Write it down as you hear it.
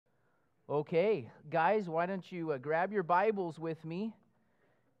Okay, guys, why don't you grab your Bibles with me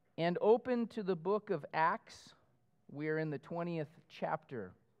and open to the book of Acts. We're in the 20th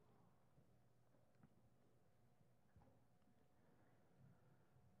chapter.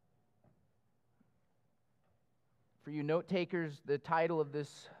 For you note takers, the title of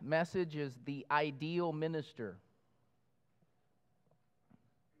this message is The Ideal Minister.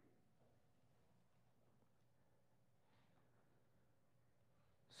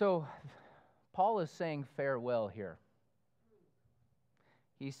 So, Paul is saying farewell here.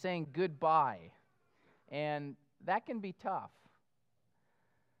 He's saying goodbye, and that can be tough.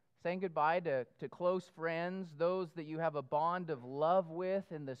 Saying goodbye to close friends, those that you have a bond of love with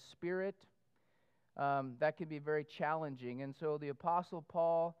in the Spirit, that can be very challenging. And so the Apostle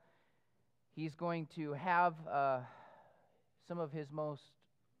Paul, he's going to have some of his most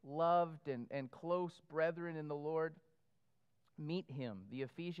loved and close brethren in the Lord meet him, the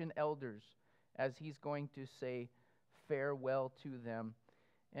Ephesian elders, as he's going to say farewell to them.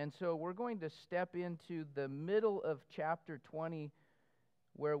 And so we're going to step into the middle of chapter 20,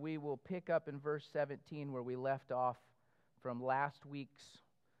 where we will pick up in verse 17, where we left off from last week's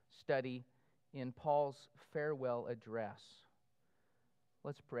study in Paul's farewell address.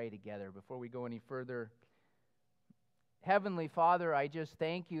 Let's pray together before we go any further. Heavenly Father, I just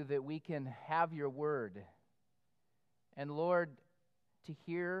thank you that we can have your word. And Lord, to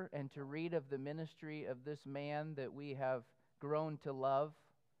hear and to read of the ministry of this man that we have grown to love,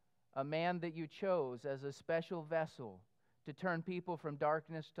 a man that you chose as a special vessel to turn people from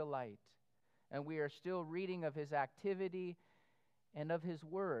darkness to light. And we are still reading of his activity and of his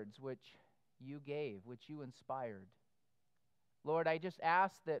words, which you gave, which you inspired. Lord, I just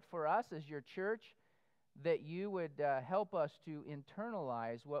ask that for us as your church, that you would help us to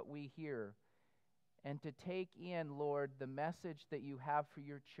internalize what we hear and to take in, Lord, the message that you have for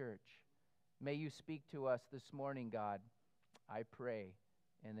your church. May you speak to us this morning, God. I pray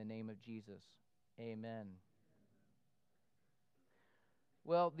in the name of Jesus. Amen.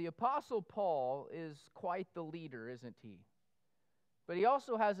 Well, the Apostle Paul is quite the leader, isn't he? But he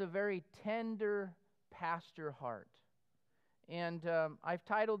also has a very tender pastor heart. And I've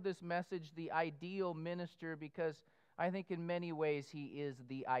titled this message, The Ideal Minister, because I think in many ways he is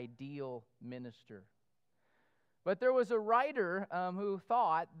the ideal minister. But there was a writer who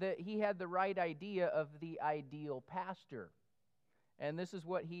thought that he had the right idea of the ideal pastor. And this is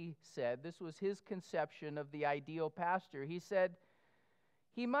what he said. This was his conception of the ideal pastor. He said,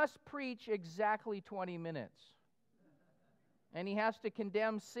 he must preach exactly 20 minutes. And he has to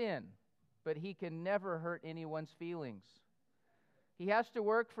condemn sin, but he can never hurt anyone's feelings. He has to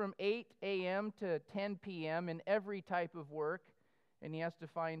work from 8 a.m. to 10 p.m. in every type of work, and he has to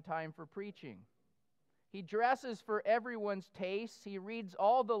find time for preaching. He dresses for everyone's tastes. He reads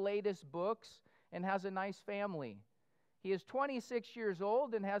all the latest books and has a nice family. He is 26 years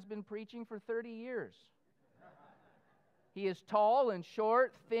old and has been preaching for 30 years. He is tall and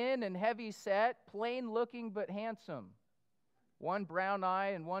short, thin and heavy set, plain looking but handsome. One brown eye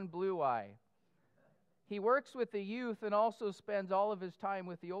and one blue eye. He works with the youth and also spends all of his time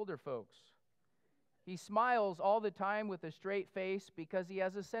with the older folks. He smiles all the time with a straight face because he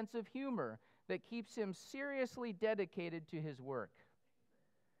has a sense of humor that keeps him seriously dedicated to his work.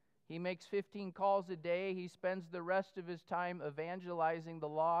 He makes 15 calls a day. He spends the rest of his time evangelizing the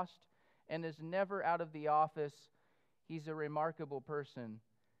lost and is never out of the office. He's a remarkable person.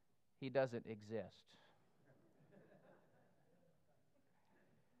 He doesn't exist.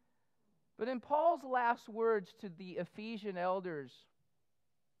 But in Paul's last words to the Ephesian elders,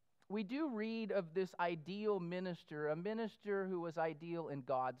 we do read of this ideal minister, a minister who was ideal in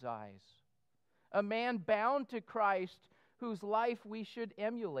God's eyes, a man bound to Christ whose life we should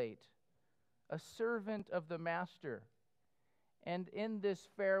emulate, a servant of the master. And in this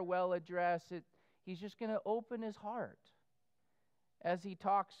farewell address, he's just going to open his heart as he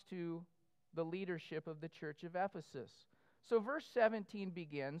talks to the leadership of the church of Ephesus. So verse 17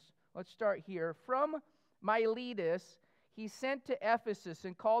 begins. Let's start here. From Miletus, he sent to Ephesus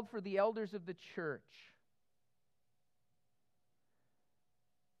and called for the elders of the church.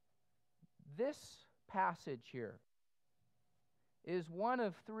 This passage here is one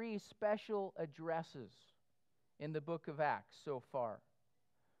of three special addresses in the book of Acts so far.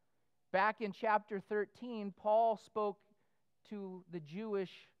 Back in chapter 13, Paul spoke to the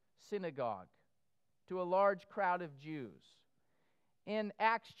Jewish synagogue, to a large crowd of Jews. In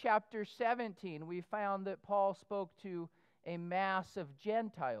Acts chapter 17, we found that Paul spoke to a mass of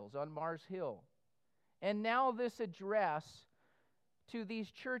Gentiles on Mars Hill. And now this address to these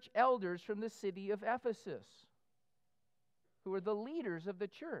church elders from the city of Ephesus, who are the leaders of the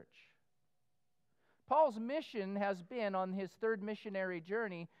church. Paul's mission has been, on his third missionary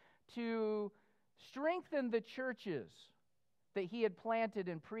journey, to strengthen the churches that he had planted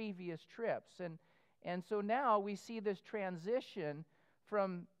in previous trips. And so now we see this transition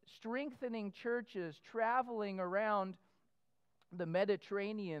from strengthening churches, traveling around the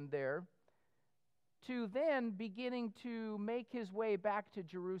Mediterranean there, to then beginning to make his way back to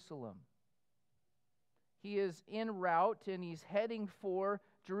Jerusalem. He is en route and he's heading for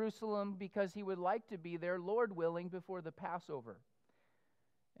Jerusalem because he would like to be there, Lord willing, before the Passover.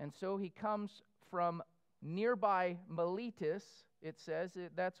 And so he comes from nearby Miletus, it says.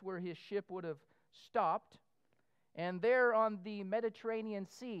 That's where his ship would have stopped. And there on the Mediterranean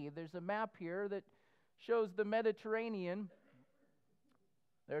Sea, there's a map here that shows the Mediterranean.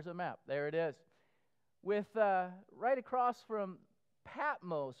 There's a map. There it is. With right across from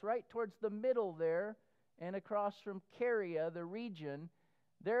Patmos, right towards the middle there, and across from Caria, the region,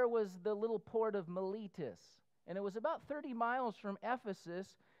 there was the little port of Miletus. And it was about 30 miles from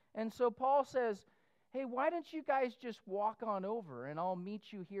Ephesus. And so Paul says, hey, why don't you guys just walk on over and I'll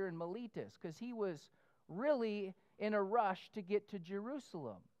meet you here in Miletus? Because he was really in a rush to get to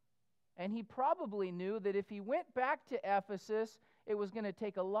Jerusalem. And he probably knew that if he went back to Ephesus, it was going to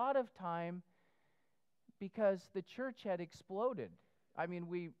take a lot of time because the church had exploded. I mean,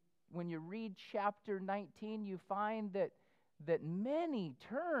 when you read chapter 19, you find that many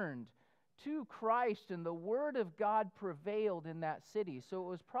turned to Christ and the Word of God prevailed in that city. So it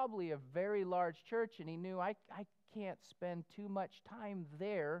was probably a very large church, and he knew, I can't spend too much time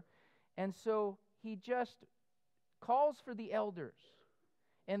there. And so he just calls for the elders.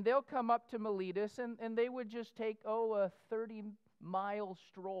 And they'll come up to Miletus, and they would just take, a 30-mile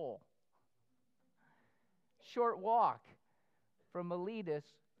stroll. Short walk from Miletus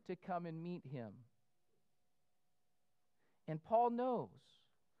to come and meet him. And Paul knows,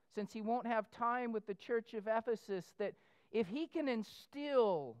 since he won't have time with the church of Ephesus, that if he can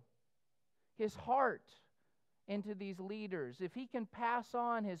instill his heart into these leaders, if he can pass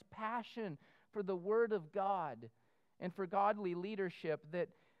on his passion for the Word of God and for godly leadership, that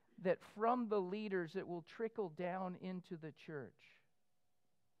from the leaders it will trickle down into the church.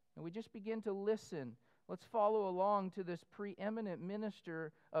 And we just begin to listen. Let's follow along to this preeminent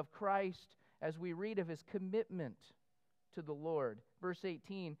minister of Christ as we read of his commitment to the Lord. Verse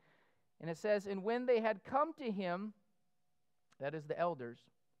 18, and it says, and when they had come to him, that is the elders,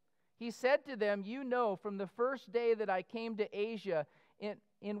 he said to them, you know from the first day that I came to Asia,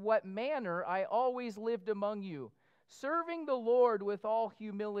 in what manner I always lived among you, serving the Lord with all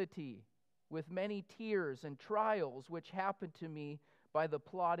humility, with many tears and trials which happened to me by the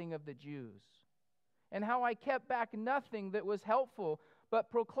plotting of the Jews, and how I kept back nothing that was helpful,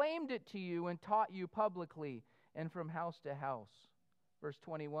 but proclaimed it to you and taught you publicly and from house to house. Verse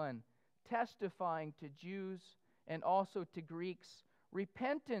 21, testifying to Jews and also to Greeks,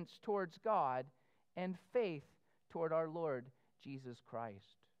 repentance towards God and faith toward our Lord Jesus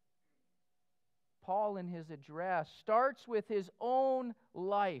Christ. Paul, in his address, starts with his own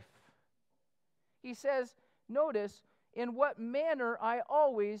life. He says, notice, in what manner I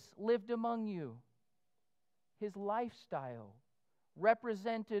always lived among you. His lifestyle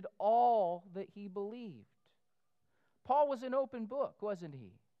represented all that he believed. Paul was an open book, wasn't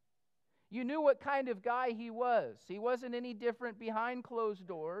he? You knew what kind of guy he was. He wasn't any different behind closed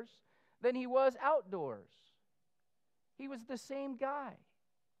doors than he was outdoors. He was the same guy.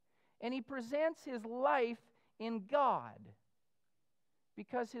 And he presents his life in God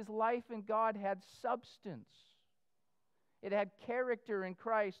because his life in God had substance. It had character in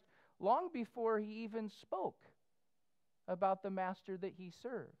Christ long before he even spoke about the master that he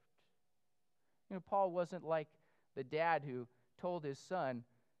served. You know, Paul wasn't like the dad who told his son,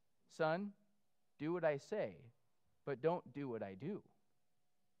 son, do what I say, but don't do what I do.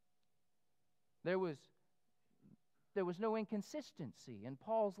 There was no inconsistency in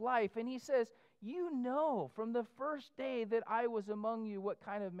Paul's life. And he says, you know from the first day that I was among you what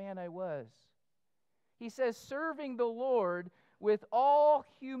kind of man I was. He says, serving the Lord with all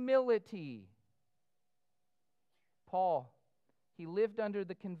humility. Paul, he lived under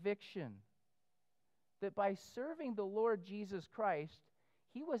the conviction that by serving the Lord Jesus Christ,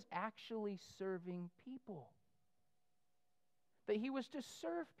 he was actually serving people. That he was to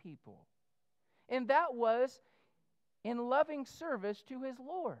serve people. And that was in loving service to his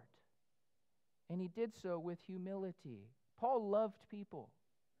Lord. And he did so with humility. Paul loved people.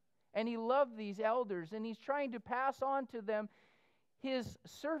 And he loved these elders. And he's trying to pass on to them his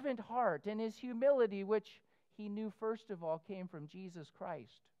servant heart and his humility, which he knew first of all came from Jesus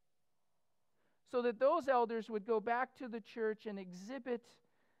Christ. So that those elders would go back to the church and exhibit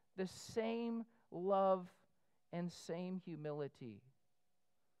the same love, and same humility.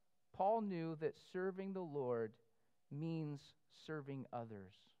 Paul knew that serving the Lord means serving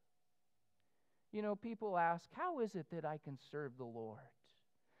others. You know, people ask, how is it that I can serve the Lord?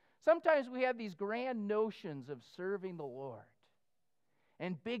 Sometimes we have these grand notions of serving the Lord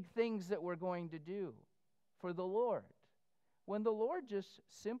and big things that we're going to do for the Lord, when the Lord just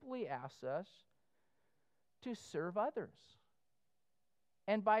simply asks us to serve others.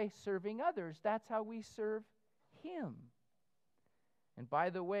 And by serving others, that's how we serve Him. And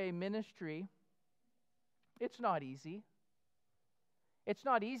by the way, ministry, it's not easy. It's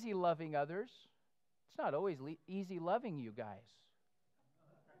not easy loving others. It's not always easy loving you guys.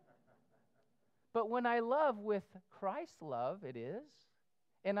 But when I love with Christ's love, it is.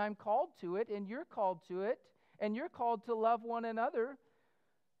 And I'm called to it, and you're called to it, and you're called to love one another.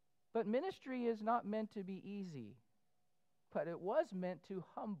 But ministry is not meant to be easy, but it was meant to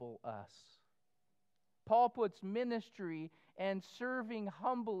humble us. Paul puts ministry and serving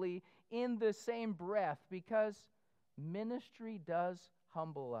humbly in the same breath because ministry does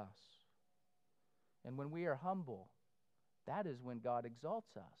humble us. And when we are humble, that is when God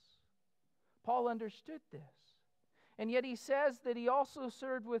exalts us. Paul understood this. And yet he says that he also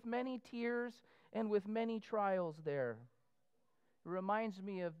served with many tears and with many trials there. It reminds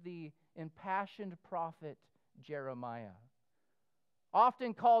me of the impassioned prophet Jeremiah,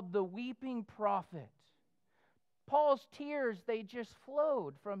 often called the weeping prophet. Paul's tears, they just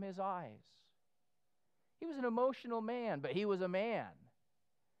flowed from his eyes. He was an emotional man, but he was a man.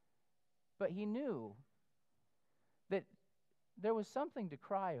 But he knew that there was something to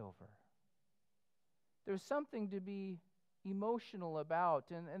cry over. There was something to be emotional about.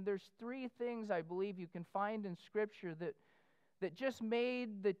 And there's three things I believe you can find in Scripture that just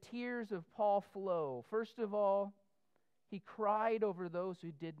made the tears of Paul flow. First of all, he cried over those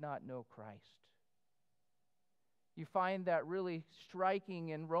who did not know Christ. You find that really striking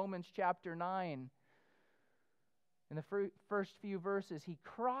in Romans chapter 9. In the first few verses, he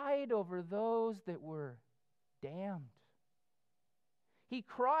cried over those that were damned. He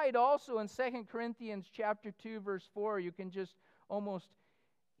cried also in 2 Corinthians chapter 2, verse 4. You can just almost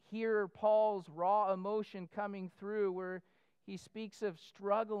hear Paul's raw emotion coming through, where he speaks of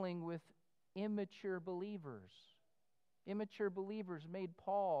struggling with immature believers. Immature believers made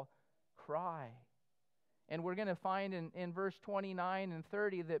Paul cry. And we're going to find in verse 29 and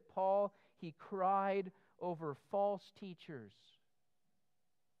 30 that Paul, he cried over false teachers.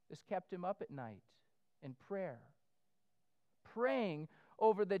 This kept him up at night in prayer, praying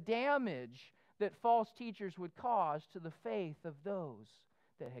over the damage that false teachers would cause to the faith of those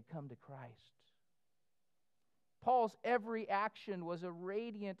that had come to Christ. Paul's every action was a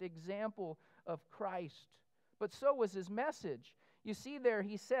radiant example of Christ, but so was his message. You see there,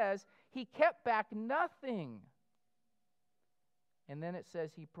 he says, he kept back nothing. And then it says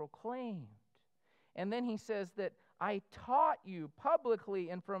he proclaimed. And then he says that I taught you publicly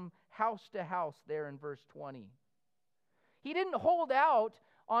and from house to house there in verse 20. He didn't hold out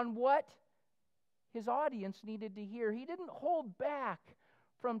on what his audience needed to hear. He didn't hold back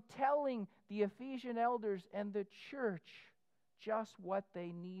from telling the Ephesian elders and the church just what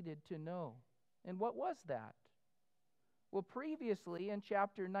they needed to know. And what was that? Well, previously in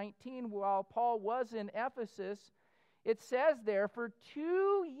chapter 19, while Paul was in Ephesus, it says there for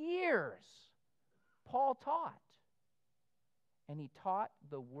 2 years, Paul taught. And he taught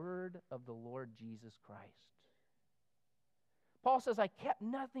the word of the Lord Jesus Christ. Paul says, I kept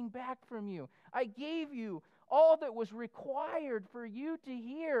nothing back from you. I gave you all that was required for you to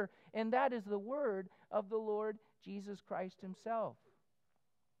hear, and that is the word of the Lord Jesus Christ himself.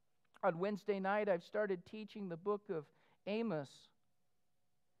 On Wednesday night, I've started teaching the book of Amos,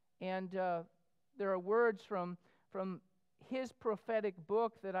 and there are words from his prophetic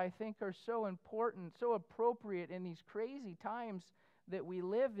book that I think are so important, so appropriate in these crazy times that we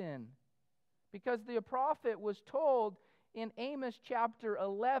live in. Because the prophet was told in Amos chapter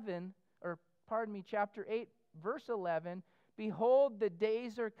 8, verse 11, behold, the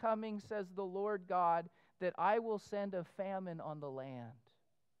days are coming, says the Lord God, that I will send a famine on the land.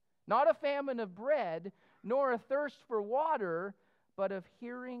 Not a famine of bread, nor a thirst for water, but of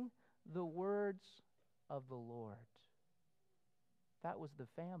hearing the words of the Lord. That was the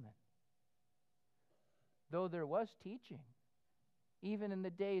famine. Though there was teaching, even in the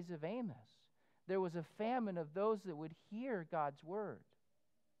days of Amos, there was a famine of those that would hear God's word.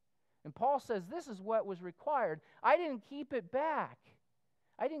 And Paul says this is what was required. I didn't keep it back.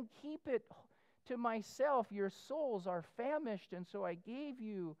 I didn't keep it to myself. Your souls are famished, and so I gave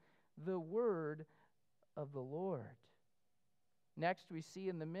you the word of the Lord. Next, we see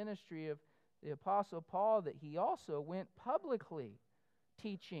in the ministry of the Apostle Paul that he also went publicly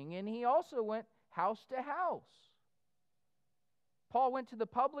teaching, and he also went house to house. Paul went to the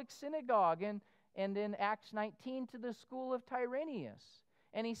public synagogue and in Acts 19 to the school of Tyrannus.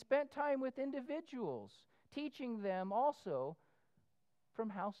 And he spent time with individuals, teaching them also from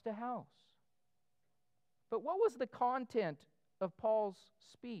house to house. But what was the content of Paul's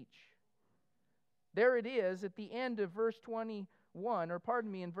speech? There it is at the end of verse 21,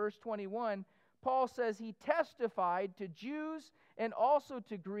 in verse 21, Paul says he testified to Jews and also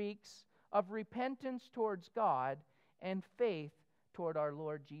to Greeks of repentance towards God and faith toward our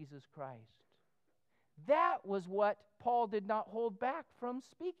Lord Jesus Christ. That was what Paul did not hold back from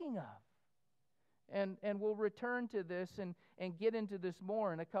speaking of. And we'll return to this and get into this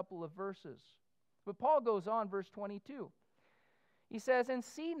more in a couple of verses. But Paul goes on, verse 22. He says, "And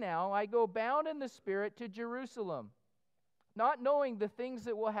see now, I go bound in the Spirit to Jerusalem, not knowing the things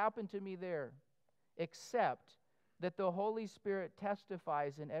that will happen to me there, except that the Holy Spirit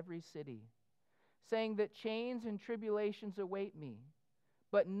testifies in every city, saying that chains and tribulations await me.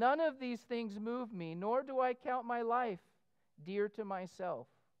 But none of these things move me, nor do I count my life dear to myself,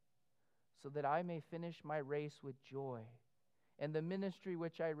 so that I may finish my race with joy, and the ministry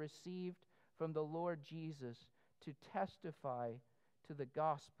which I received from the Lord Jesus to testify to the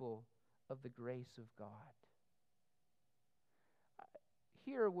gospel of the grace of God."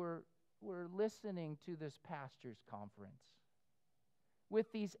 Here we're listening to this pastor's conference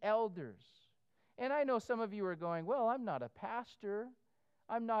with these elders. And I know some of you are going, "Well, I'm not a pastor.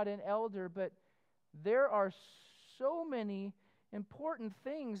 I'm not an elder," but there are so many important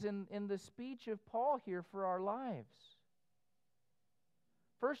things in the speech of Paul here for our lives.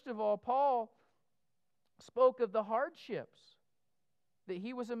 First of all, Paul spoke of the hardships that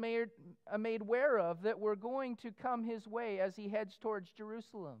he was made aware of that were going to come his way as he heads towards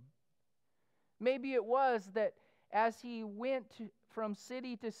Jerusalem. Maybe it was that as he went from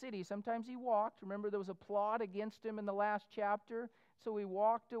city to city, sometimes he walked. Remember, there was a plot against him in the last chapter. So he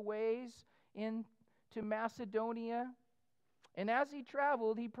walked a ways into Macedonia. And as he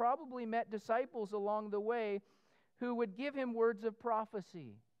traveled, he probably met disciples along the way who would give him words of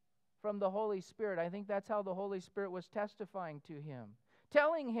prophecy from the Holy Spirit. I think that's how the Holy Spirit was testifying to him,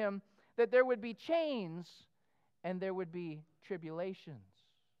 telling him that there would be chains and there would be tribulations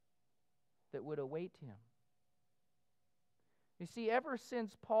that would await him. You see, ever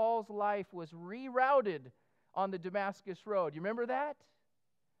since Paul's life was rerouted on the Damascus Road. You remember that?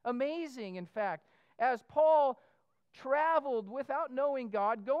 Amazing, in fact. As Paul traveled without knowing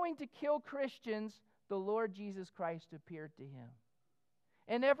God, going to kill Christians, the Lord Jesus Christ appeared to him.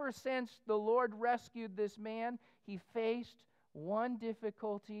 And ever since the Lord rescued this man, he faced one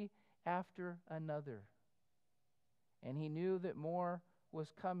difficulty after another. And he knew that more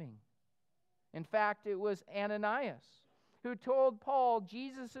was coming. In fact, it was Ananias who told Paul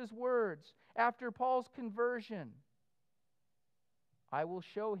Jesus' words after Paul's conversion. "I will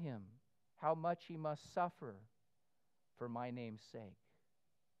show him how much he must suffer for my name's sake."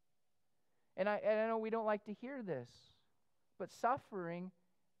 And I know we don't like to hear this, but suffering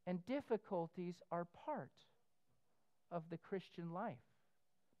and difficulties are part of the Christian life,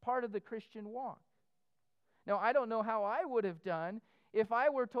 part of the Christian walk. Now, I don't know how I would have done if I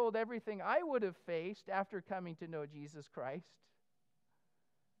were told everything I would have faced after coming to know Jesus Christ,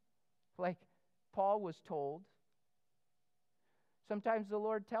 like Paul was told. Sometimes the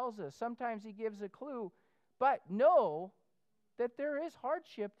Lord tells us, sometimes he gives a clue, but know that there is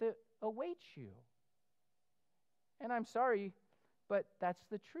hardship that awaits you. And I'm sorry, but that's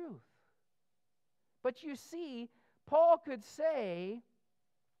the truth. But you see, Paul could say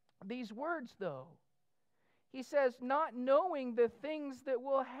these words, though. He says, "Not knowing the things that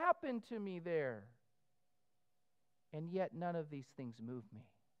will happen to me there. And yet none of these things move me."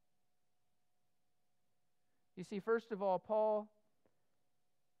 You see, first of all, Paul,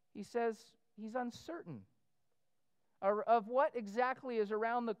 he says he's uncertain of what exactly is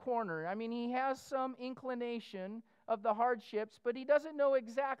around the corner. I mean, he has some inclination of the hardships, but he doesn't know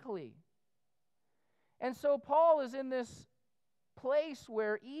exactly. And so Paul is in this place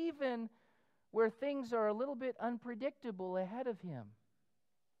where even where things are a little bit unpredictable ahead of him,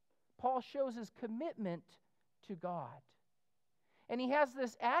 Paul shows his commitment to God. And he has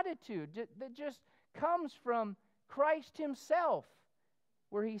this attitude that just comes from Christ himself,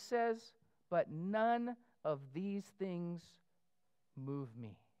 where he says, "But none of these things move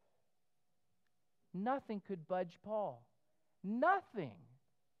me." Nothing could budge Paul. Nothing.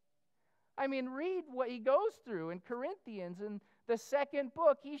 I mean, read what he goes through in Corinthians in the second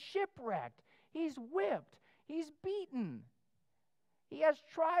book. He's shipwrecked. He's whipped. He's beaten. He has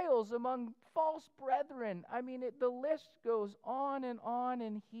trials among false brethren. I mean, the list goes on,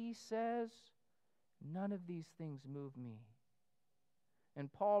 and he says, none of these things move me.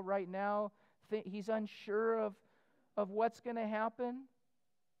 And Paul right now, he's unsure of what's going to happen.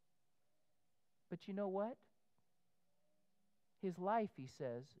 But you know what? His life, he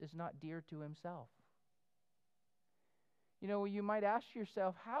says, is not dear to himself. You know, you might ask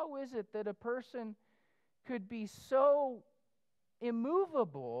yourself, how is it that a person could be so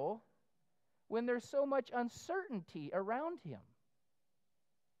immovable when there's so much uncertainty around him?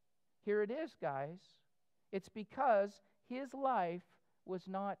 Here it is, guys. It's because his life was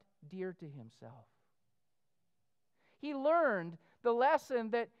not dear to himself. He learned the lesson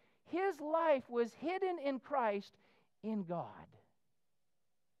that his life was hidden in Christ in God.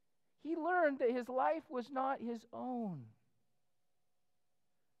 He learned that his life was not his own.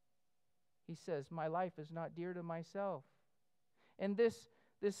 He says, my life is not dear to myself. And this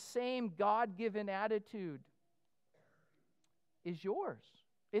same God-given attitude is yours.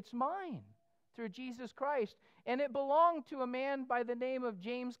 It's mine through Jesus Christ. And it belonged to a man by the name of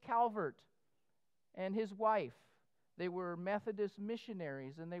James Calvert and his wife. They were Methodist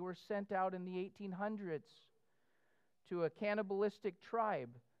missionaries, and they were sent out in the 1800s to a cannibalistic tribe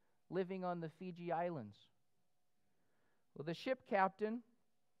living on the Fiji Islands. Well, the ship captain,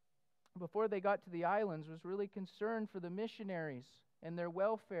 before they got to the islands, was really concerned for the missionaries and their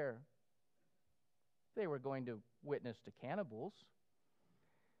welfare. They were going to witness to cannibals.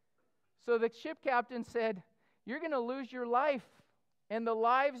 So the ship captain said, you're going to lose your life and the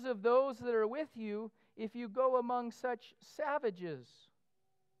lives of those that are with you if you go among such savages.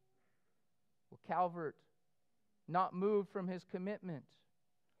 Well, Calvert, not moved from his commitment,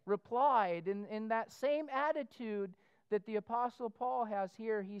 replied in that same attitude that the Apostle Paul has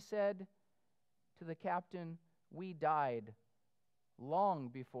here. He said to the captain, we died long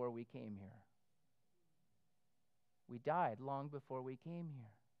before we came here. We died long before we came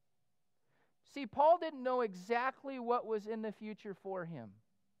here. See, Paul didn't know exactly what was in the future for him.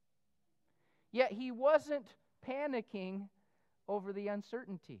 Yet he wasn't panicking over the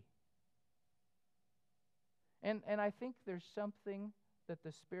uncertainty. And I think there's something that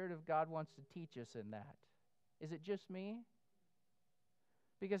the Spirit of God wants to teach us in that. Is it just me?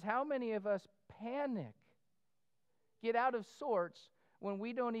 Because how many of us panic, get out of sorts, when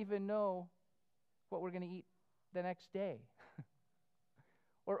we don't even know what we're going to eat the next day?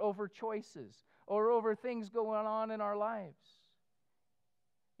 Or over choices, or over things going on in our lives.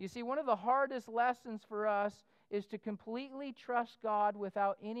 You see, one of the hardest lessons for us is to completely trust God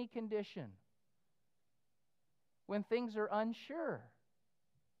without any condition when things are unsure.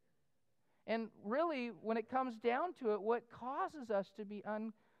 And really, when it comes down to it, what causes us to be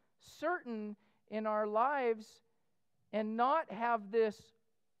uncertain in our lives and not have this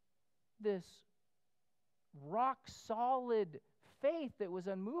rock-solid faith that was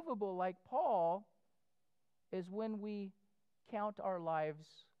unmovable like Paul is when we count our lives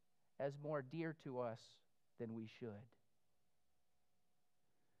as more dear to us than we should.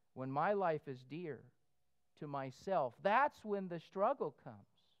 When my life is dear to myself, that's when the struggle comes.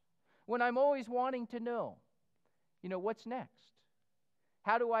 When I'm always wanting to know, what's next?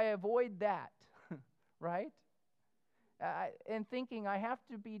 How do I avoid that? Right? And thinking I have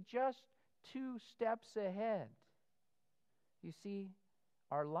to be just 2 steps ahead. You see,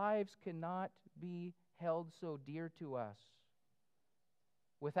 our lives cannot be held so dear to us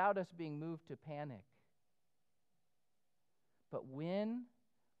without us being moved to panic. But when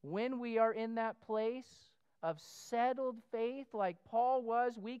we are in that place of settled faith like Paul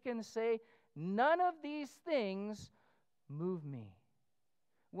was, we can say, none of these things move me.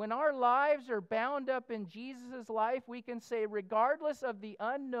 When our lives are bound up in Jesus' life, we can say, regardless of the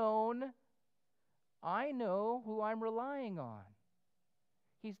unknown, I know who I'm relying on.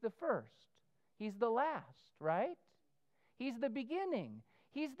 He's the first. He's the last, right? He's the beginning.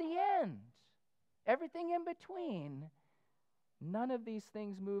 He's the end. Everything in between. None of these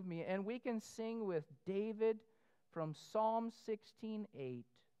things move me. And we can sing with David from Psalm 16:8.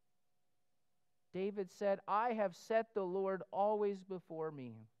 David said, I have set the Lord always before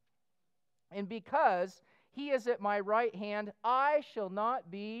me. And because he is at my right hand, I shall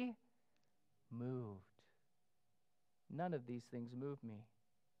not be moved. None of these things move me.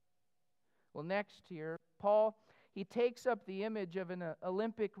 Well, next here, Paul, he takes up the image of an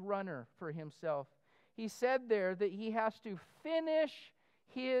Olympic runner for himself. He said there that he has to finish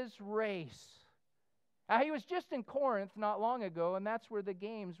his race. Now, he was just in Corinth not long ago, and that's where the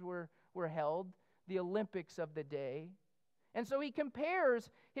games were held, the Olympics of the day. And so he compares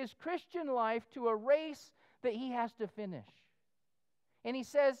his Christian life to a race that he has to finish. And he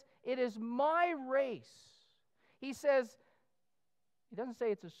says, it is my race. He says, he doesn't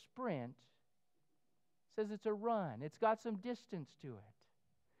say it's a sprint. He says it's a run. It's got some distance to it.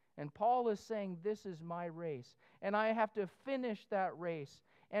 And Paul is saying, this is my race. And I have to finish that race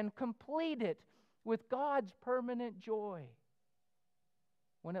and complete it with God's permanent joy.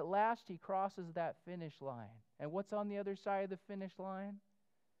 When at last he crosses that finish line. And what's on the other side of the finish line?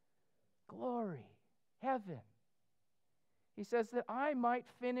 Glory, heaven. He says that I might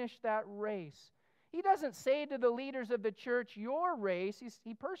finish that race. He doesn't say to the leaders of the church, your race.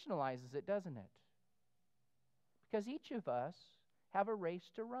 He personalizes it, doesn't it? Because each of us have a race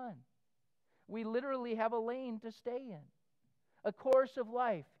to run. We literally have a lane to stay in. A course of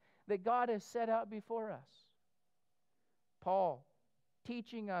life that God has set out before us. Paul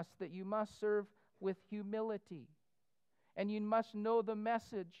teaching us that you must serve with humility. And you must know the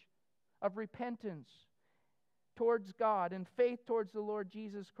message of repentance towards God and faith towards the Lord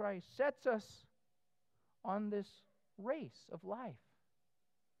Jesus Christ. Sets us on this race of life.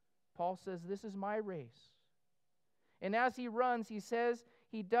 Paul says, this is my race. And as he runs, he says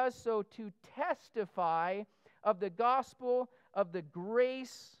he does so to testify of the gospel of the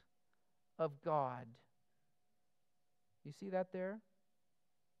grace of God. You see that there?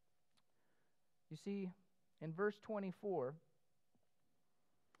 You see, in verse 24,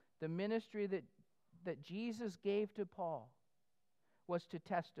 the ministry that Jesus gave to Paul was to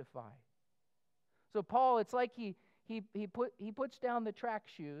testify. So Paul, it's like he puts down the track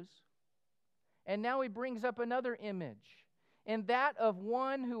shoes, and now he brings up another image, and that of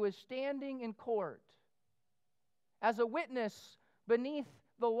one who is standing in court as a witness beneath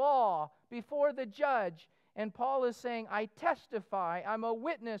the law before the judge. And Paul is saying, I testify, I'm a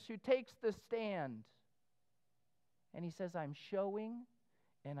witness who takes the stand. And he says, I'm showing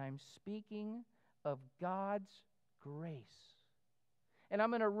and I'm speaking of God's grace. And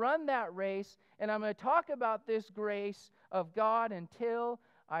I'm going to run that race, and I'm going to talk about this grace of God until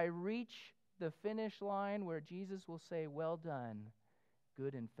I reach the finish line where Jesus will say, well done,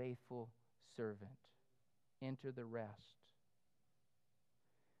 good and faithful servant. Enter the rest.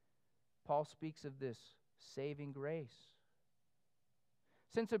 Paul speaks of this saving grace.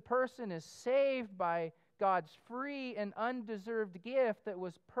 Since a person is saved by God's free and undeserved gift that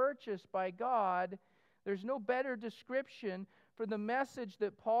was purchased by God, there's no better description for the message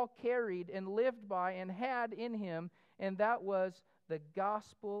that Paul carried and lived by and had in him, and that was the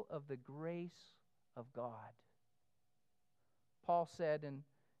gospel of the grace of God. Paul said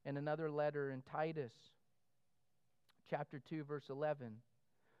in another letter in Titus, chapter 2, verse 11,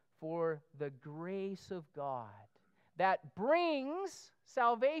 for the grace of God that brings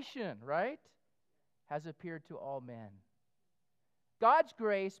salvation, right, has appeared to all men. God's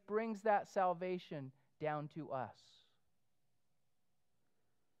grace brings that salvation down to us.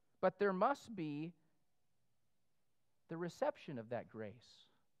 But there must be the reception of that grace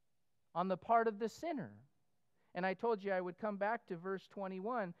on the part of the sinner. And I told you I would come back to verse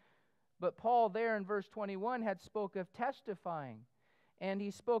 21, but Paul there in verse 21 had spoke of testifying, and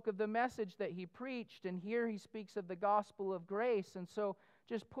he spoke of the message that he preached, and here he speaks of the gospel of grace. And so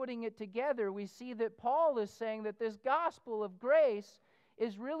just putting it together, we see that Paul is saying that this gospel of grace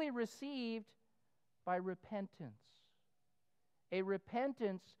is really received by repentance. A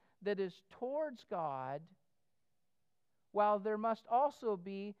repentance that is towards God, while there must also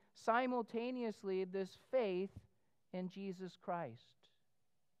be simultaneously this faith in Jesus Christ.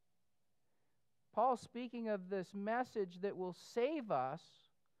 Paul's speaking of this message that will save us,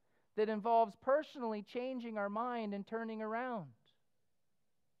 that involves personally changing our mind and turning around.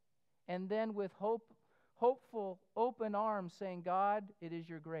 And then with hopeful, open arms saying, God, it is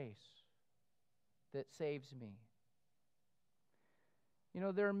your grace that saves me. You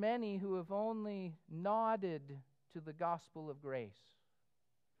know, there are many who have only nodded to the gospel of grace,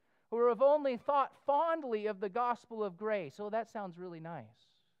 who have only thought fondly of the gospel of grace. Oh, that sounds really nice.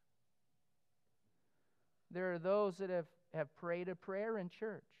 There are those that have prayed a prayer in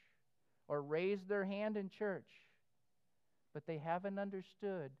church or raised their hand in church, but they haven't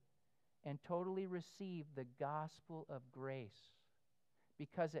understood and totally received the gospel of grace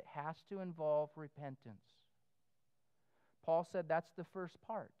because it has to involve repentance. Paul said that's the first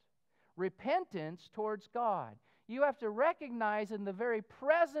part. Repentance towards God. You have to recognize in the very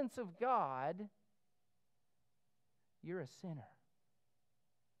presence of God, you're a sinner.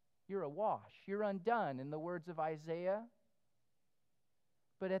 You're awash. You're undone, in the words of Isaiah.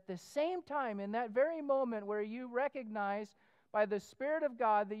 But at the same time, in that very moment where you recognize by the Spirit of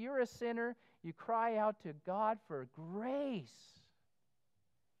God that you're a sinner, you cry out to God for grace.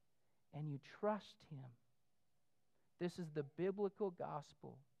 And you trust Him This is the biblical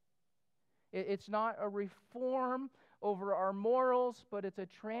gospel. It's not a reform over our morals, but it's a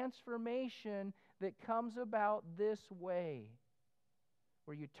transformation that comes about this way,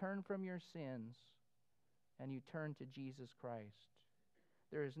 where you turn from your sins and you turn to Jesus Christ.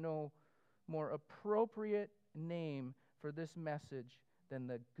 There is no more appropriate name for this message than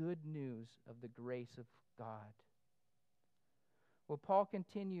the good news of the grace of God. Well, Paul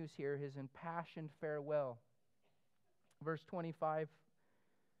continues here his impassioned farewell. Verse 25,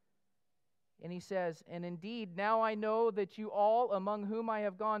 and he says, "And indeed, now I know that you all among whom I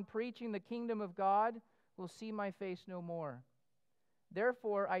have gone preaching the kingdom of God will see my face no more.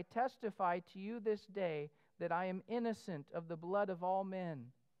 Therefore, I testify to you this day that I am innocent of the blood of all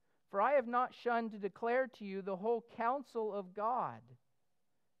men. For I have not shunned to declare to you the whole counsel of God.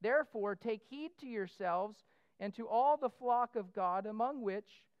 Therefore, take heed to yourselves and to all the flock of God, among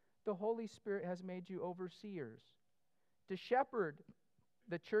which the Holy Spirit has made you overseers, to shepherd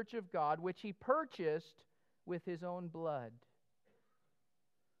the church of God, which he purchased with his own blood."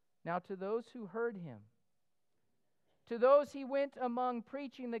 Now to those who heard him, to those he went among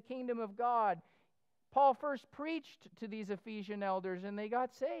preaching the kingdom of God, Paul first preached to these Ephesian elders and they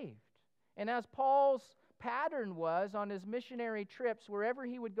got saved. And as Paul's pattern was on his missionary trips, wherever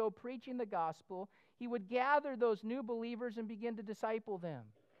he would go preaching the gospel, he would gather those new believers and begin to disciple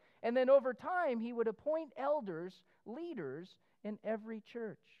them. And then over time, he would appoint elders, leaders in every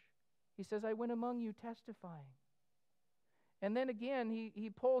church. He says, "I went among you testifying." And then again, he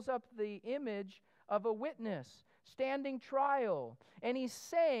pulls up the image of a witness standing trial. And he's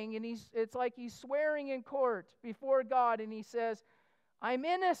saying, and it's like he's swearing in court before God, and he says, "I'm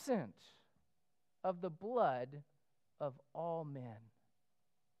innocent of the blood of all men."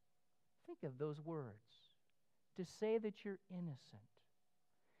 Think of those words, to say that you're innocent.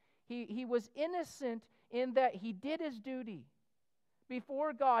 He was innocent in that he did his duty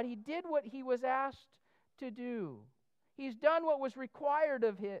before God. He did what he was asked to do. He's done what was required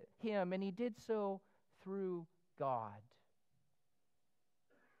of him, and he did so through God.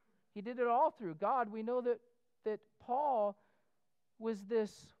 He did it all through God. We know that Paul was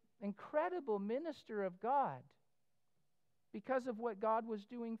this incredible minister of God because of what God was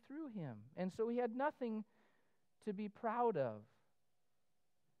doing through him. And so he had nothing to be proud of.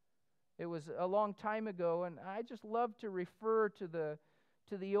 It was a long time ago, and I just love to refer to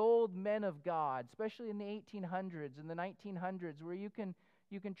the old men of God, especially in the 1800s and the 1900s, where you can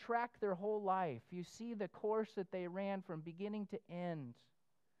track their whole life. You see the course that they ran from beginning to end.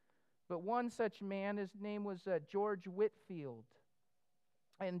 But one such man, his name was George Whitefield.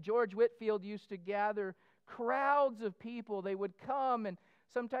 And George Whitefield used to gather crowds of people. They would come, and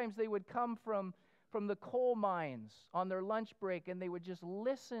sometimes they would come from the coal mines on their lunch break, and they would just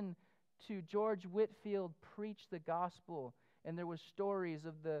listen to George Whitefield preach the gospel. And there were stories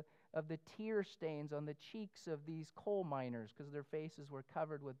of the tear stains on the cheeks of these coal miners because their faces were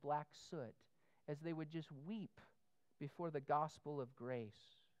covered with black soot as they would just weep before the gospel of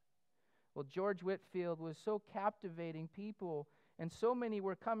grace. Well, George Whitefield was so captivating people, and so many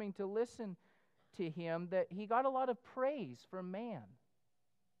were coming to listen to him that he got a lot of praise from man.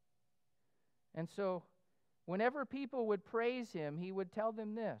 And so whenever people would praise him, he would tell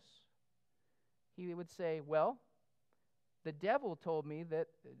them this. He would say, "Well, the devil told me that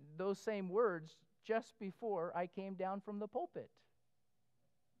those same words just before I came down from the pulpit."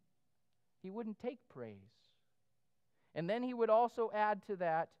 He wouldn't take praise. And then he would also add to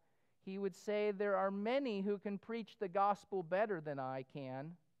that, he would say, "There are many who can preach the gospel better than I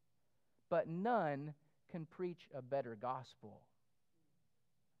can, but none can preach a better gospel."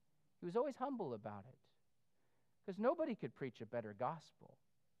 He was always humble about it, because nobody could preach a better gospel.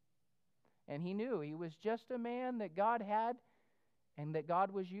 And he knew he was just a man that God had and that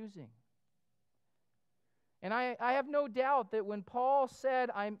God was using. And I have no doubt that when Paul said,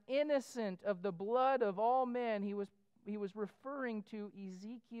 "I'm innocent of the blood of all men," he was referring to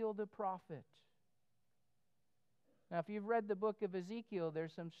Ezekiel the prophet. Now, if you've read the book of Ezekiel,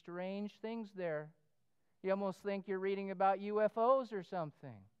 there's some strange things there. You almost think you're reading about UFOs or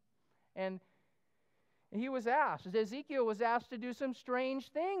something. And Ezekiel was asked to do some strange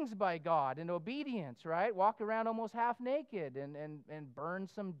things by God in obedience, right? Walk around almost half naked and burn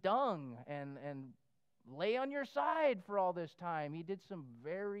some dung and lay on your side for all this time. He did some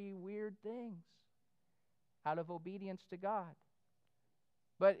very weird things out of obedience to God.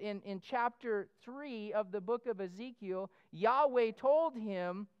 But in chapter 3 of the book of Ezekiel, Yahweh told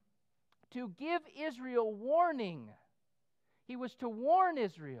him to give Israel warning. He was to warn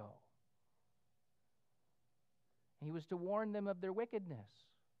Israel. He was to warn them of their wickedness.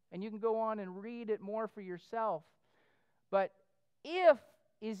 And you can go on and read it more for yourself. But if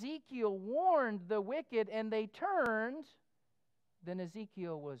Ezekiel warned the wicked and they turned, then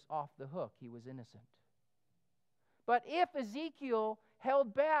Ezekiel was off the hook. He was innocent. But if Ezekiel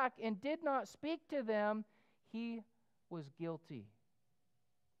held back and did not speak to them, he was guilty.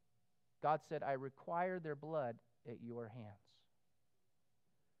 God said, I require their blood at your hands.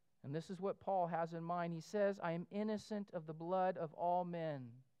 And this is what Paul has in mind. He says, I am innocent of the blood of all men.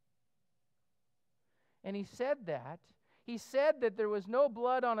 And he said that. He said that there was no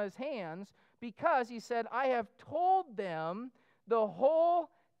blood on his hands because he said, I have told them the whole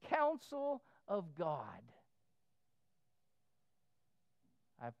counsel of God.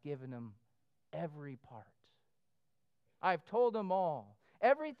 I've given them every part. I've told them all.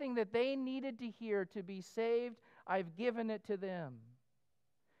 Everything that they needed to hear to be saved, I've given it to them.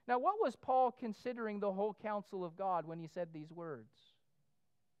 Now, what was Paul considering the whole counsel of God when he said these words?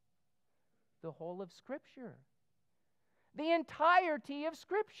 The whole of Scripture. The entirety of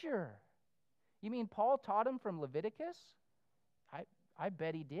Scripture. You mean Paul taught him from Leviticus? I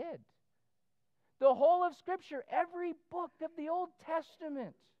bet he did. The whole of Scripture, every book of the Old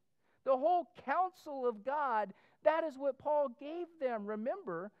Testament, the whole counsel of God, that is what Paul gave them.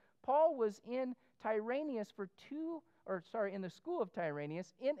 Remember, Paul was in in the school of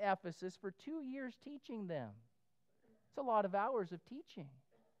Tyrannus in Ephesus for 2 years teaching them. It's a lot of hours of teaching.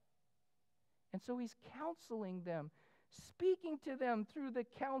 And so he's counseling them, speaking to them through the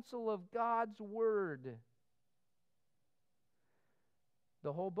counsel of God's Word.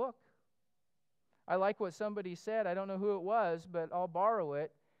 The whole book. I like what somebody said. I don't know who it was, but I'll borrow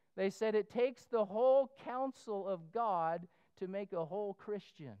it. They said it takes the whole counsel of God to make a whole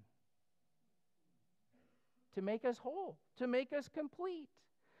Christian. To make us whole, to make us complete.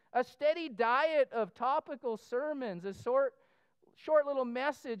 A steady diet of topical sermons, a short little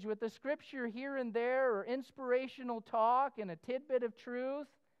message with the Scripture here and there, or inspirational talk and a tidbit of truth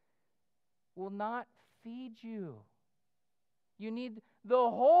will not feed you. You need the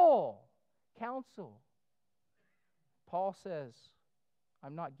whole counsel. Paul says,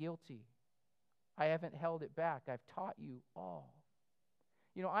 I'm not guilty. I haven't held it back. I've taught you all.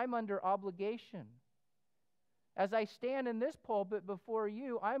 You know, I'm under obligation. As I stand in this pulpit before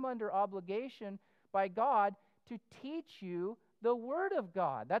you, I'm under obligation by God to teach you the Word of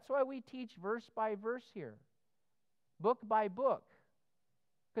God. That's why we teach verse by verse here, book by book,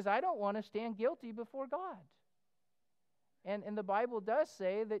 because I don't want to stand guilty before God. And the Bible does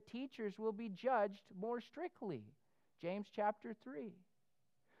say that teachers will be judged more strictly, James chapter 3.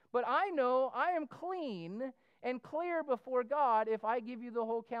 But I know I am clean and clear before God if I give you the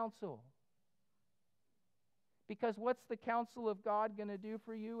whole counsel. Because what's the counsel of God going to do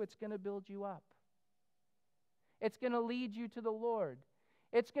for you? It's going to build you up. It's going to lead you to the Lord.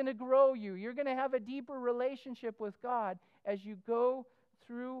 It's going to grow you. You're going to have a deeper relationship with God as you go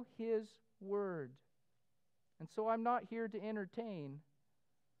through His Word. And so I'm not here to entertain,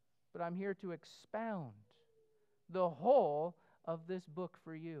 but I'm here to expound the whole of this book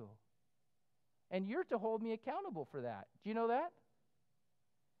for you. And you're to hold me accountable for that. Do you know that?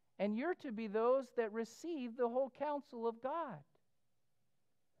 And you're to be those that receive the whole counsel of God.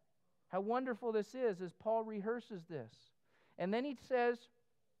 How wonderful this is as Paul rehearses this. And then he says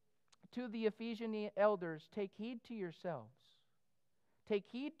to the Ephesian elders, take heed to yourselves. Take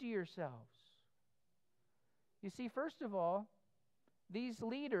heed to yourselves. You see, first of all, these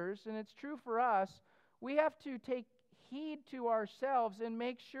leaders, and it's true for us, we have to take heed to ourselves and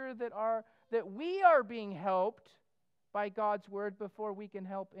make sure that we are being helped by God's Word before we can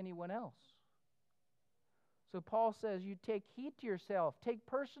help anyone else. So Paul says, you take heed to yourself, take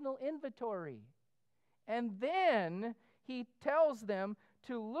personal inventory. And then he tells them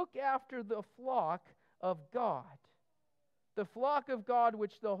to look after the flock of God. The flock of God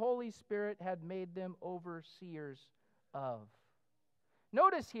which the Holy Spirit had made them overseers of.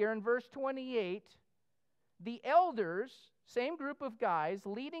 Notice here in verse 28, the elders, same group of guys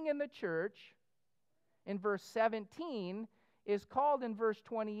leading in the church, in verse 17, is called in verse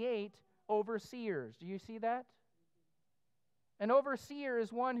 28 overseers. Do you see that? An overseer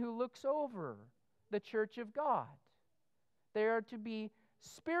is one who looks over the church of God. They are to be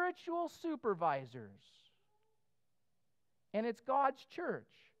spiritual supervisors. And it's God's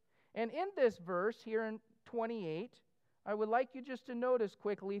church. And in this verse here in 28, I would like you just to notice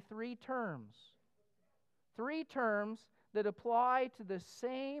quickly three terms. Three terms that apply to the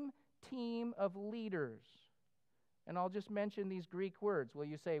same team of leaders. And I'll just mention these Greek words. Well,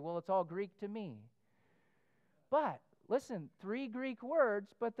 you say, well, it's all Greek to me. But, listen, three Greek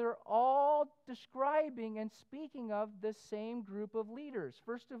words, but they're all describing and speaking of the same group of leaders.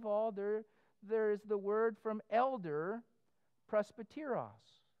 First of all, there is the word from elder, presbyteros.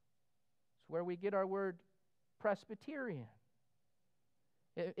 It's where we get our word Presbyterian.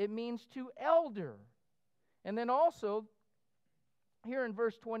 It means to elder. And then also, here in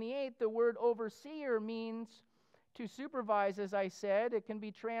verse 28, the word overseer means to supervise, as I said. It can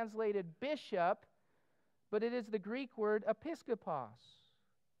be translated bishop, but it is the Greek word episkopos.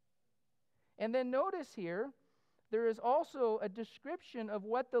 And then notice here, there is also a description of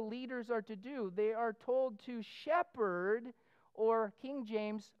what the leaders are to do. They are told to shepherd, or King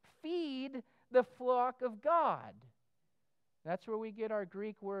James, feed the flock of God. That's where we get our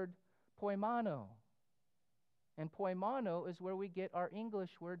Greek word poimano. And poimano is where we get our English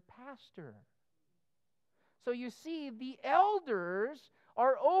word pastor. So you see, the elders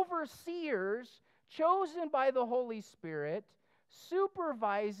are overseers chosen by the Holy Spirit,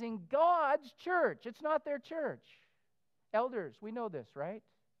 supervising God's church. It's not their church. Elders, we know this, right?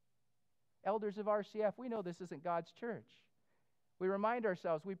 Elders of RCF, we know this isn't God's church. We remind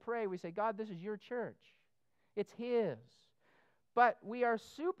ourselves, we pray, we say, God, this is your church. It's His. But we are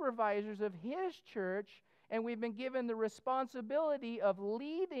supervisors of His church, and we've been given the responsibility of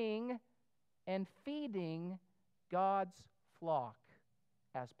leading and feeding God's flock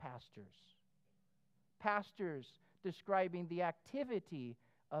as pastors. Pastors describing the activity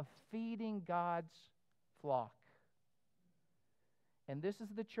of feeding God's flock. And this is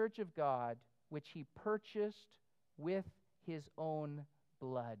the church of God, which He purchased with His own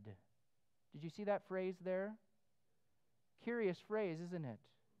blood. Did you see that phrase there? Curious phrase, isn't it?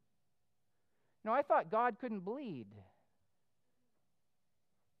 Now, I thought God couldn't bleed.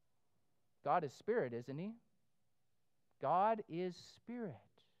 God is spirit, isn't He? God is spirit.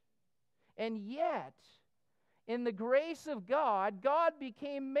 And yet, in the grace of God, God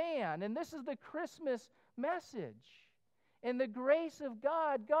became man. And this is the Christmas message. In the grace of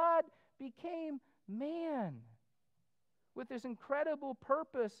God, God became man with this incredible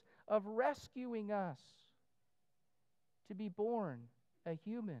purpose of rescuing us, to be born a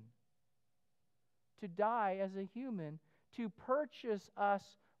human, to die as a human, to purchase us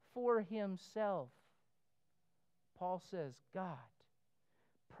for Himself. Paul says, God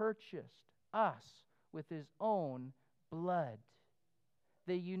purchased us with His own blood.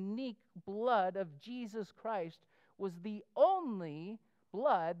 The unique blood of Jesus Christ was the only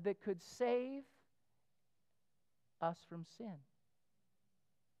blood that could save us from sin.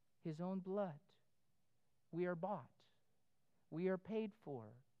 His own blood. We are bought. We are paid for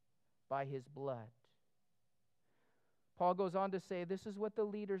by His blood. Paul goes on to say, this is what the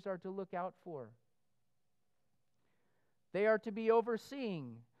leaders are to look out for. They are to be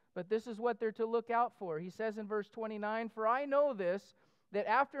overseeing, but this is what they're to look out for. He says in verse 29, "For I know this, that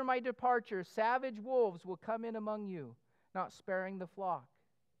after my departure savage wolves will come in among you, not sparing the flock.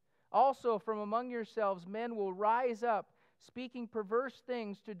 Also from among yourselves men will rise up, speaking perverse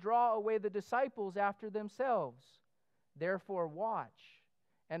things to draw away the disciples after themselves. Therefore watch,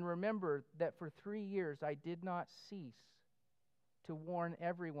 and remember that for 3 years I did not cease to warn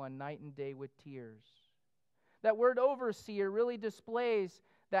everyone night and day with tears." That word overseer really displays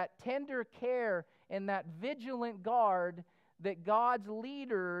that tender care and that vigilant guard that God's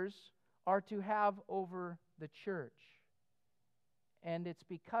leaders are to have over the church. And it's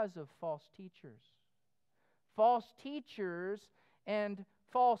because of false teachers. False teachers and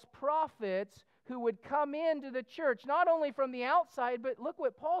false prophets who would come into the church, not only from the outside, but look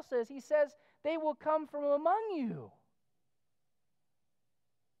what Paul says. He says, they will come from among you.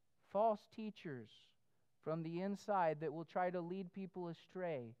 False teachers from the inside that will try to lead people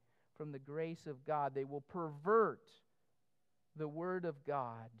astray from the grace of God. They will pervert the Word of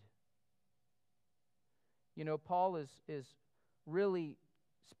God. You know, Paul is really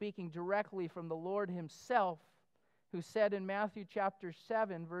speaking directly from the Lord Himself, who said in Matthew chapter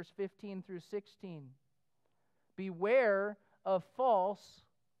 7, verse 15 through 16, "Beware of false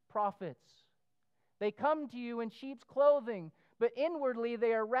prophets. They come to you in sheep's clothing, but inwardly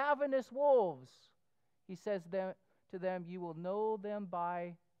they are ravenous wolves." He says to them, "You will know them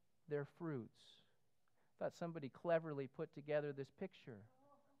by their fruits." I thought somebody cleverly put together this picture.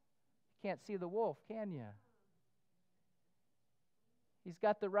 You can't see the wolf, can you? He's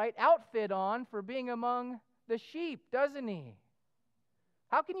got the right outfit on for being among the sheep, doesn't he?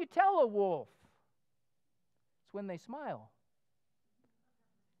 How can you tell a wolf? It's when they smile.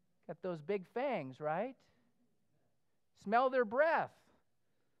 Got those big fangs, right? Smell their breath.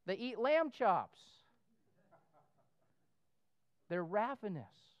 They eat lamb chops. They're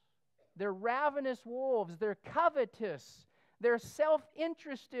ravenous. They're ravenous wolves. They're covetous. They're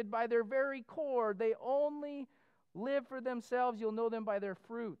self-interested by their very core. They only live for themselves. You'll know them by their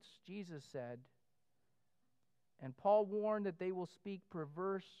fruits, Jesus said. And Paul warned that they will speak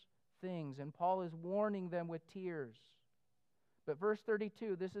perverse things, and Paul is warning them with tears. But verse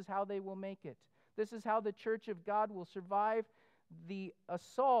 32, this is how they will make it. This is how the church of God will survive the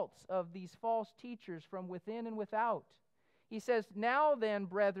assaults of these false teachers from within and without. He says, "Now then,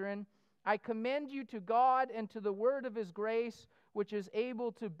 brethren, I commend you to God and to the word of his grace, which is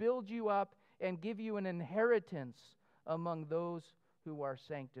able to build you up and give you an inheritance among those who are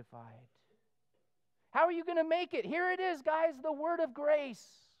sanctified." How are you going to make it? Here it is, guys, the word of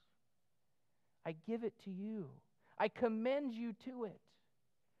grace. I give it to you. I commend you to it.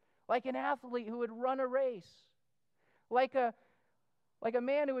 Like an athlete who would run a race. Like a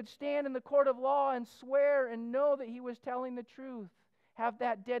man who would stand in the court of law and swear and know that he was telling the truth. Have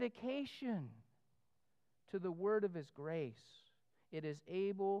that dedication to the word of his grace. It is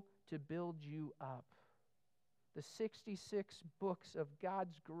able to build you up. The 66 books of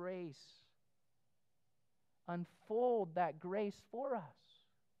God's grace unfold that grace for us,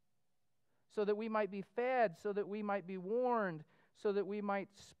 so that we might be fed, so that we might be warned, so that we might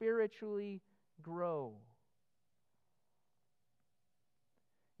spiritually grow.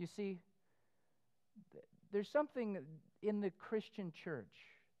 You see, there's something in the Christian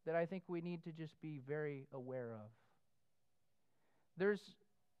church that I think we need to just be very aware of.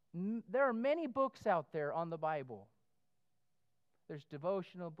 There are many books out there on the Bible. There's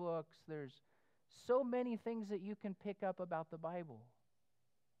devotional books. There's so many things that you can pick up about the Bible.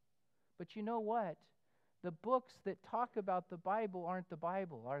 But you know what? The books that talk about the Bible aren't the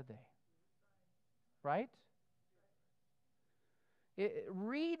Bible, are they? Right?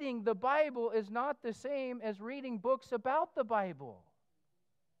 Reading the Bible is not the same as reading books about the Bible.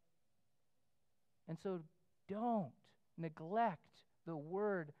 And so don't neglect the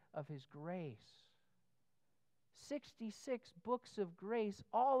word of his grace. 66 books of grace,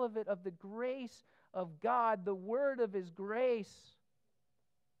 all of it of the grace of God, the word of his grace.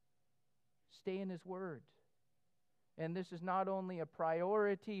 Stay in his word. And this is not only a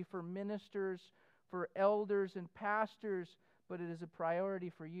priority for ministers, for elders and pastors, but it is a priority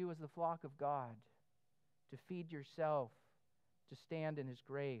for you as the flock of God to feed yourself, to stand in his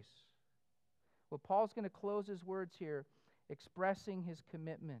grace. Well, Paul's going to close his words here expressing his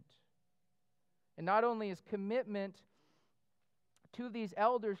commitment. And not only his commitment to these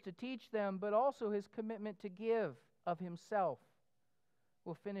elders to teach them, but also his commitment to give of himself.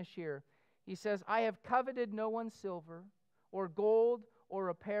 We'll finish here. He says, "I have coveted no one's silver or gold or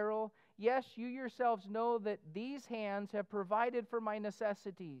apparel. Yes, you yourselves know that these hands have provided for my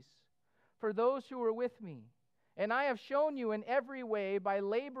necessities, for those who are with me. And I have shown you in every way by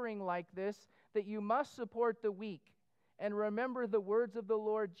laboring like this that you must support the weak. And remember the words of the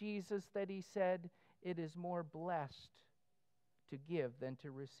Lord Jesus that he said, 'It is more blessed to give than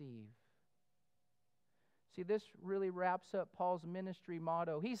to receive.'" See, this really wraps up Paul's ministry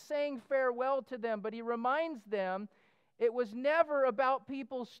motto. He's saying farewell to them, but he reminds them it was never about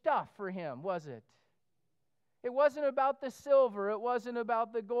people's stuff for him, was it? It wasn't about the silver. It wasn't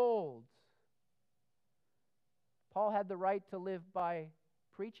about the gold. Paul had the right to live by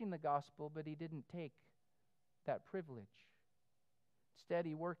preaching the gospel, but he didn't take that privilege. Instead,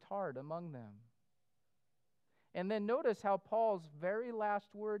 he worked hard among them. And then notice how Paul's very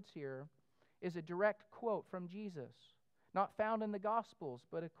last words here is a direct quote from Jesus. Not found in the Gospels,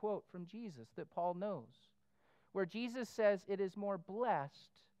 but a quote from Jesus that Paul knows. Where Jesus says, "It is more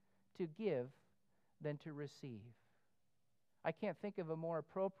blessed to give than to receive." I can't think of a more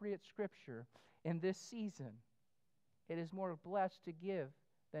appropriate scripture in this season. It is more blessed to give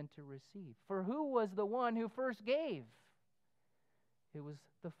than to receive. For who was the one who first gave? It was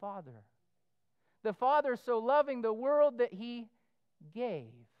the Father. The Father so loving the world that he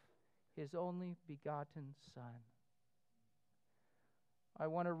gave his only begotten Son. I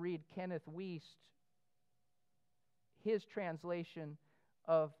want to read Kenneth Wiest, his translation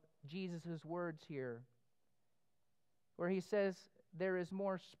of Jesus' words here, where he says, "There is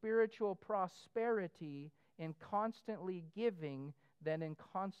more spiritual prosperity in constantly giving than in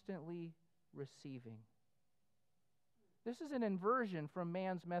constantly receiving." This is an inversion from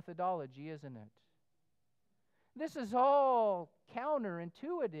man's methodology, isn't it? This is all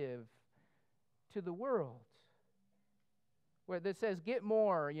counterintuitive to the world, where it says get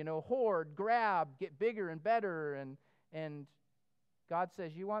more, hoard, grab, get bigger and better, and God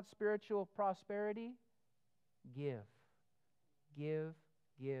says, you want spiritual prosperity? Give, give,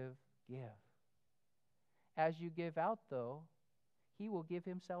 give, give. As you give out, though, he will give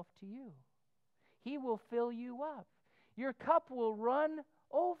himself to you. He will fill you up. Your cup will run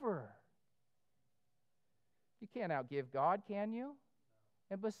over. You can't outgive God, can you?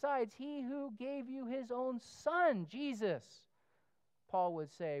 And besides, he who gave you his own Son, Jesus, Paul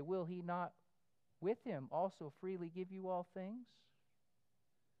would say, will he not with him also freely give you all things?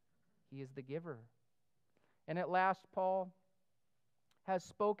 He is the giver. And at last, Paul has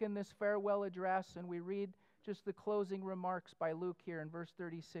spoken this farewell address, and we read just the closing remarks by Luke here in verse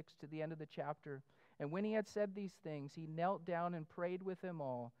 36 to the end of the chapter. And when he had said these things, he knelt down and prayed with them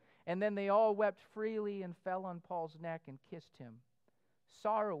all. And then they all wept freely and fell on Paul's neck and kissed him,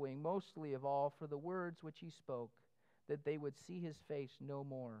 sorrowing mostly of all for the words which he spoke, that they would see his face no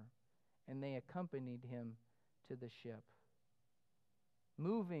more. And they accompanied him to the ship.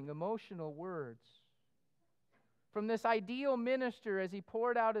 Moving, emotional words from this ideal minister as he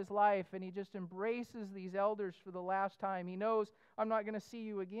poured out his life, and he just embraces these elders for the last time. He knows, I'm not going to see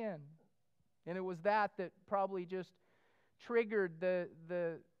you again. And it was that probably just triggered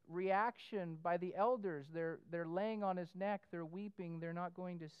the reaction by the elders. They're laying on his neck, they're weeping, they're not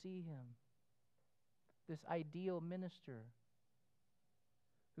going to see him. This ideal minister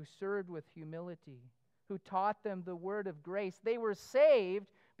who served with humility, who taught them the word of grace. They were saved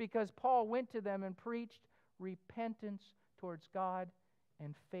because Paul went to them and preached repentance towards God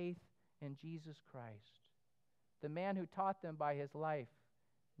and faith in Jesus Christ. The man who taught them by his life,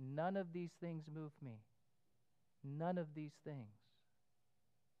 none of these things move me. None of these things.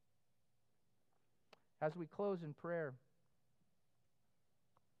 As we close in prayer,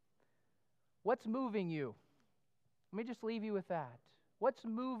 what's moving you? Let me just leave you with that. What's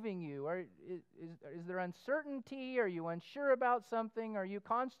moving you? Is there uncertainty? Are you unsure about something? Are you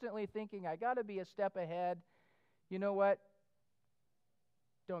constantly thinking, I got to be a step ahead? You know what?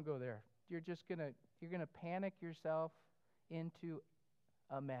 Don't go there. You're gonna panic yourself into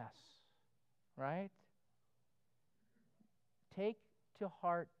a mess, right? Take to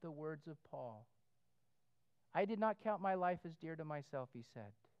heart the words of Paul. I did not count my life as dear to myself, he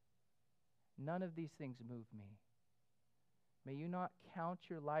said. None of these things move me. May you not count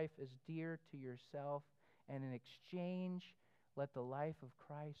your life as dear to yourself, and in exchange, let the life of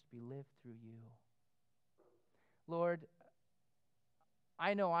Christ be lived through you. Lord,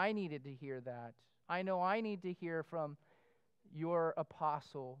 I know I needed to hear that. I know I need to hear from your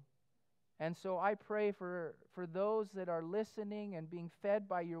apostle. And so I pray for those that are listening and being fed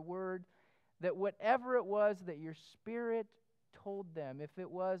by your word, that whatever it was that your Spirit told them, if it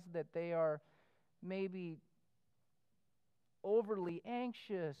was that they are maybe overly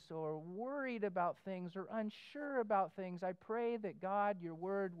anxious or worried about things or unsure about things, I pray that God, your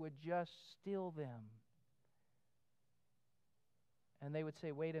word, would just still them. And they would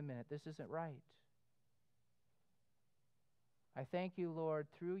say, wait a minute, this isn't right. I thank you, Lord,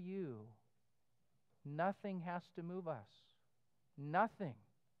 through you, nothing has to move us. Nothing.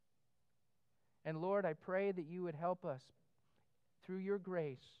 And Lord, I pray that you would help us through your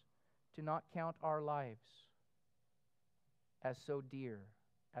grace to not count our lives as so dear,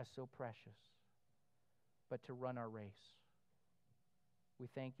 as so precious, but to run our race. We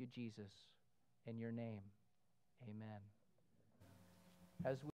thank you, Jesus, in your name. Amen. As we